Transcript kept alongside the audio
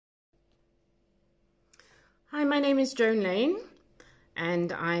Hi, my name is Joan Lane,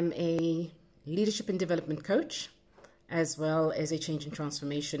 and I'm a leadership and development coach, as well as a change and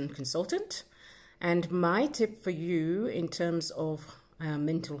transformation consultant. And my tip for you in terms of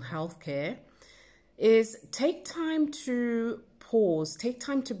mental health care is take time to pause, take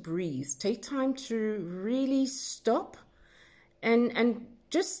time to breathe, take time to really stop and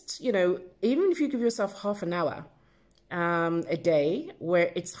just, even if you give yourself half an hour a day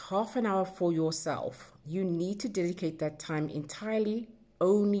where it's half an hour for yourself, you need to dedicate that time entirely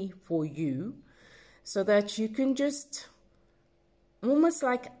only for you so that you can just almost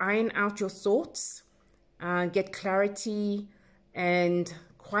like iron out your thoughts, get clarity and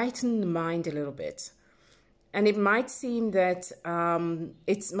quieten the mind a little bit. And it might seem that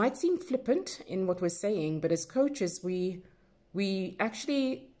it might seem flippant in what we're saying, but as coaches, we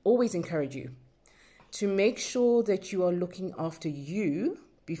actually always encourage you to make sure that you are looking after you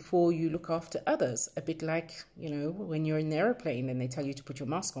before you look after others. A bit like, when you're in the airplane and they tell you to put your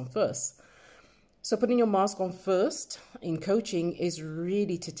mask on first. So putting your mask on first in coaching is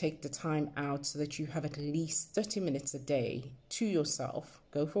really to take the time out so that you have at least 30 minutes a day to yourself.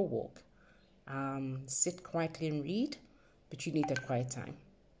 Go for a walk, sit quietly and read, but you need that quiet time.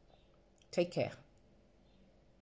 Take care.